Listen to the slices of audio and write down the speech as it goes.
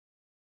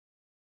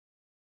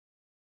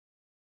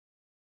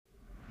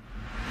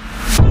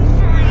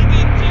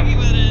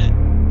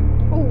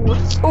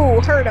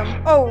Oh, hurt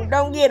him. Oh,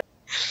 don't get him.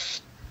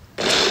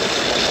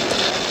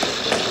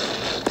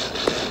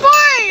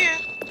 Why?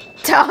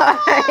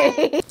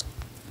 Die.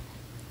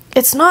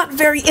 It's not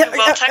very.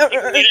 Well,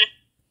 technically,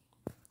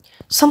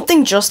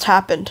 Something just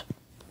happened.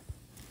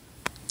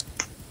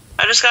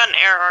 I just got an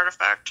air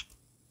artifact.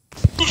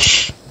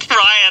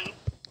 Ryan.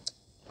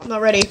 I'm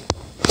not ready.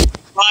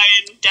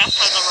 Ryan, death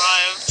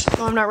has arrived.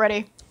 No, I'm not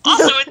ready.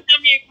 Also, it's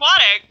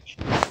semi-aquatic.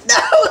 No,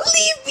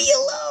 leave me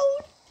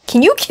alone.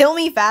 Can you kill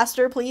me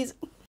faster, please?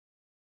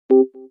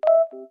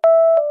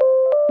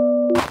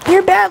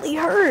 You're badly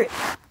hurt.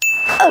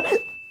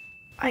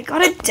 I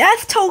got a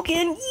death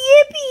token.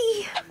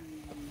 Yippee!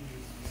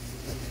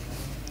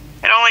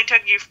 It only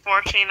took you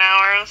 14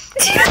 hours.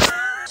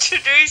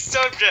 Today's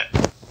subject: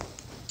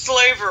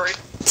 slavery.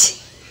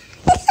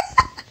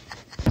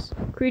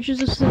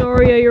 Creatures of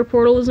Sonaria, your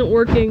portal isn't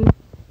working.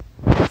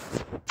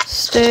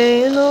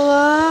 Staying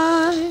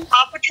alive.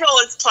 Paw Patrol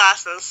is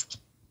classist.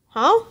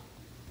 Huh?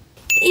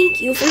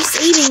 Thank you for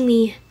saving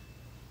me.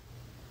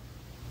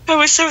 I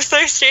was so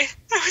thirsty.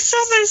 I was so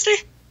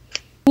thirsty.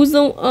 Who's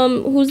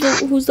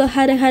the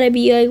how to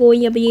be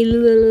going to be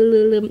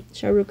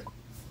Shahrukh?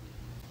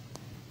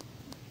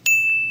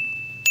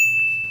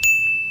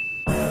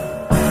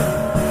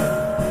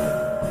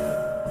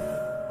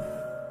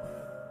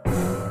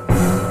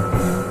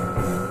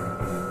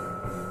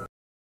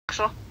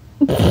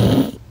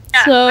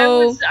 Yeah,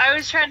 So I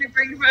was trying to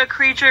bring a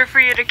creature for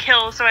you to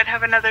kill so I'd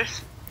have another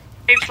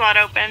save slot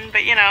open,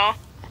 but you know.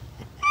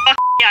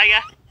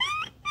 Yeah.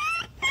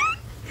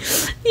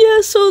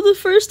 yeah, so the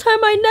first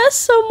time I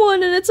nest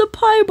someone and it's a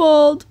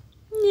piebald.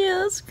 Yeah,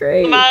 that's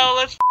great. Well,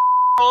 let's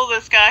roll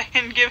this guy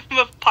and give him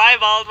a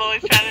piebald while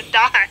he's trying to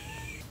die.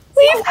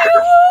 Leave me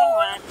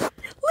alone!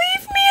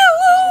 Leave me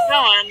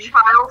alone! Leave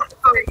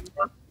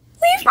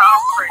Leave me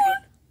alone!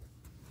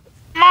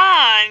 Come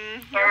on!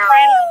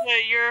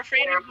 You're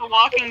afraid of the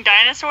walking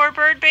dinosaur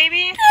bird,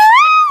 baby?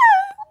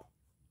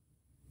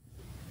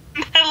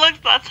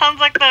 That sounds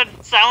like the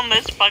sound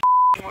this fucking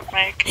would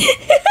make.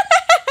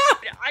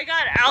 I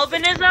got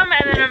albinism,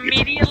 and then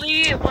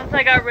immediately, once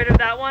I got rid of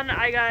that one,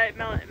 I got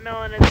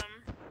melanism.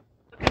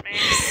 Look at me.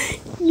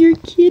 You're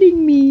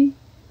kidding me.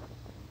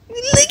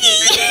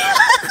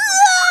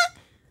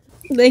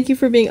 Thank you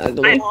for being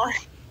ugly.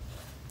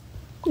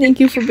 Thank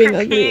you for being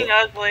ugly. Being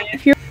ugly.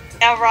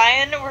 Now,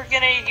 Ryan, we're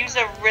gonna use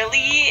a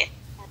really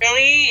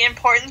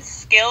important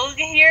skill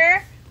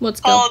here.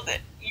 Let's go. Called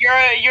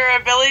your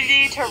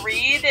ability to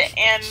read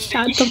and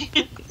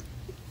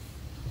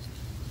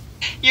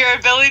your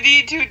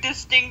ability to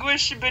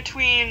distinguish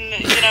between,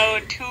 you know,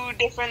 two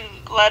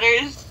different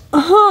letters.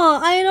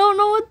 I don't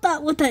know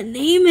what that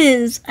name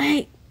is.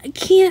 I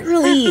can't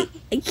really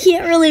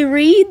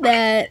read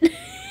that.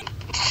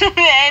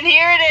 And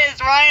here it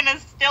is. Ryan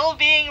is still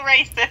being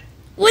racist.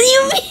 What do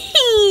you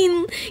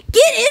mean?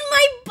 Get in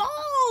my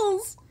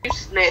balls!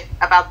 Snit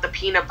about the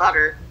peanut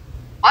butter.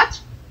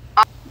 What?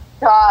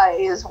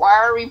 Guys, why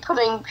are we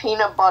putting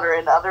peanut butter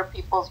in other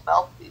people's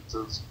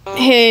mouthpieces?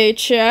 Hey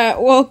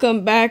chat,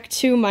 welcome back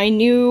to my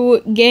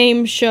new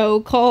game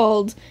show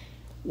called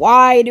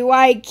Why Do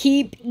I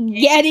Keep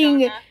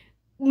Getting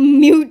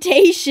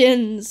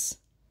Mutations?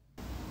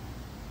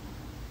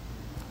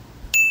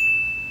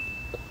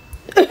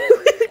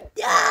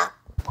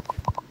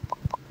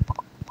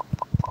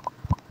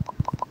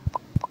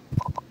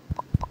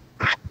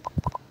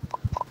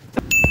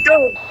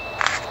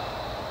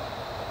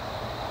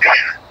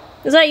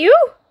 Is that you?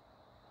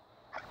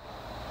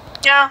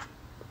 Yeah.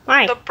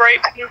 Hi. The bright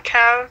blue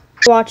cow.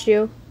 Watch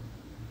you.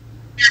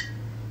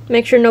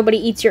 Make sure nobody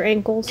eats your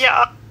ankles.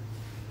 Yeah.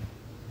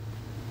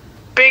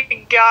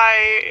 Big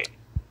guy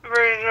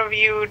version of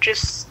you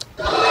just.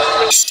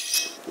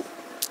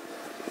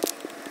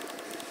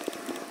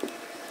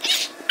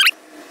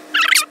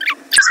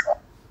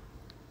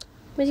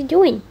 What's he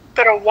doing?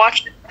 Better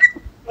watch it.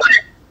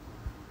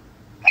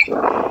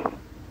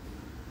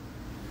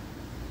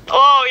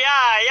 Oh, yeah.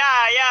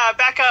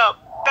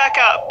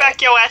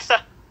 Back your ass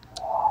up.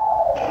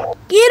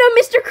 Get him,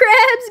 Mr.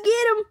 Krabs,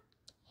 get him!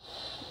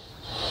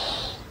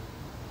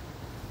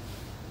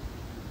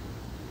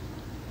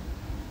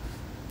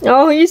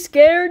 Oh, he's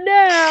scared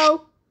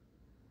now.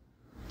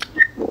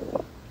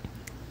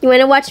 You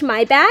wanna watch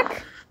my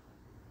back?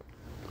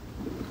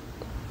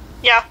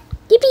 Yeah.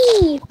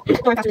 Yippee!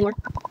 Don't have to anymore.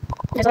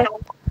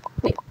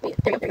 Wait,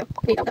 there you go.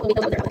 Wait, that will be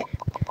there.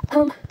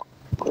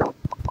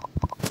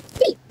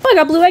 Hey, I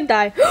got blue egg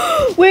dye.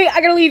 Wait,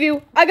 I gotta leave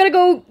you. I gotta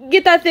go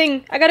get that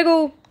thing. I gotta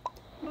go.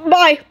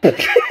 Bye.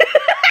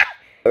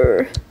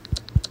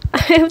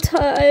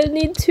 I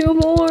need 2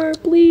 more,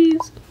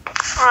 please.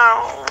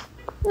 Oh.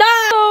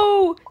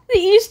 No! The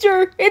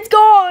Easter! It's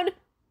gone!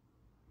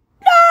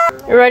 No!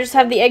 Or I just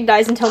have the egg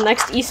dyes until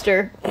next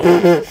Easter.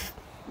 Yeah,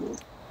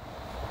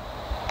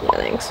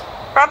 thanks.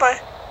 Bye-bye.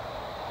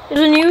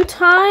 There's a new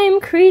time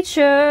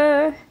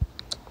creature.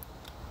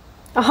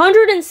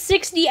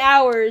 160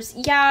 hours.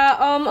 Yeah,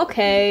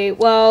 okay,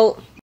 well.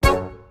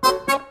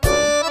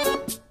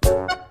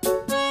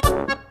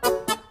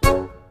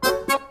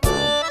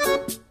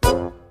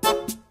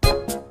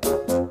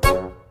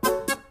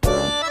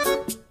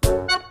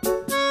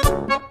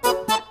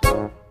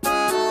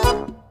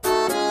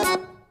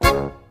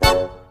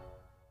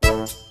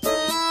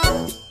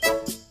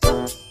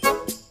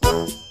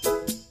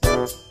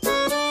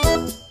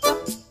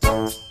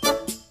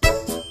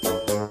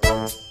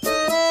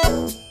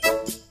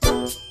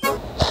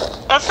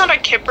 That's not a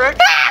Kiprick.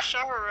 Ah!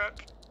 Shaharuk.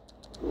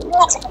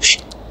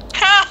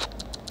 Ha!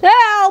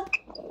 Help!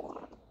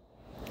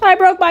 I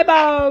broke my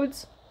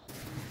bones.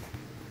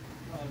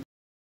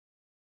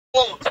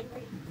 I'm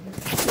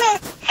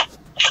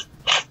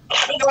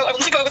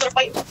gonna go with a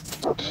fight.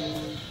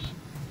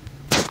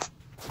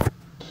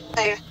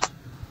 Hey.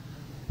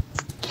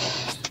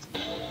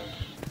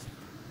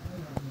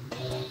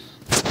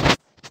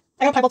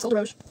 I got piebald silver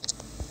rose.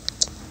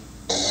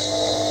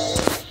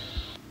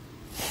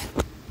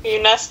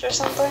 You nest or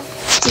something?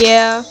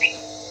 Yeah.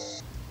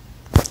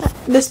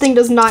 This thing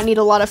does not need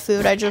a lot of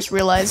food, I just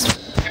realized.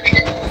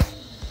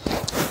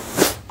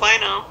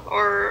 Lino.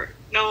 Or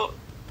no.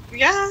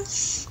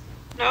 Yes.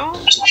 No?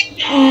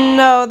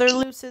 No, they're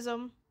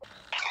leucism.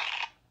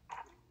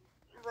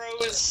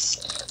 Rose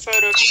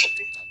photo.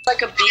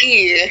 Like a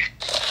bee.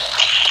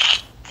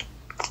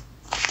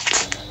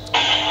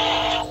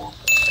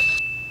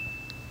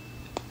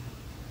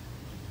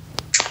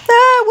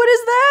 Ah, what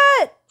is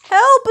that?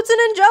 Help, it's an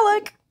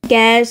angelic.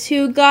 Guess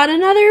who got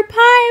another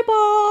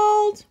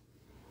piebald?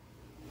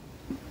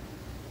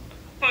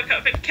 Fuck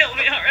up and kill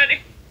me already.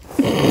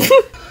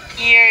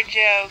 You're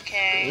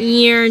joking.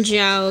 You're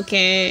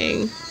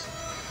joking.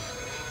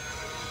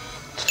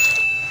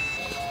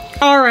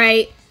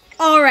 Alright,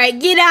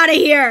 get out of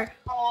here.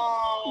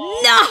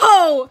 Oh.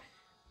 No!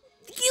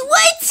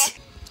 What?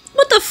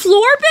 What the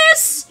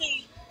floorpiss?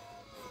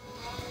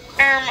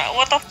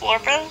 What the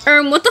florpus?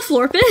 What the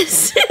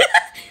floorpiss?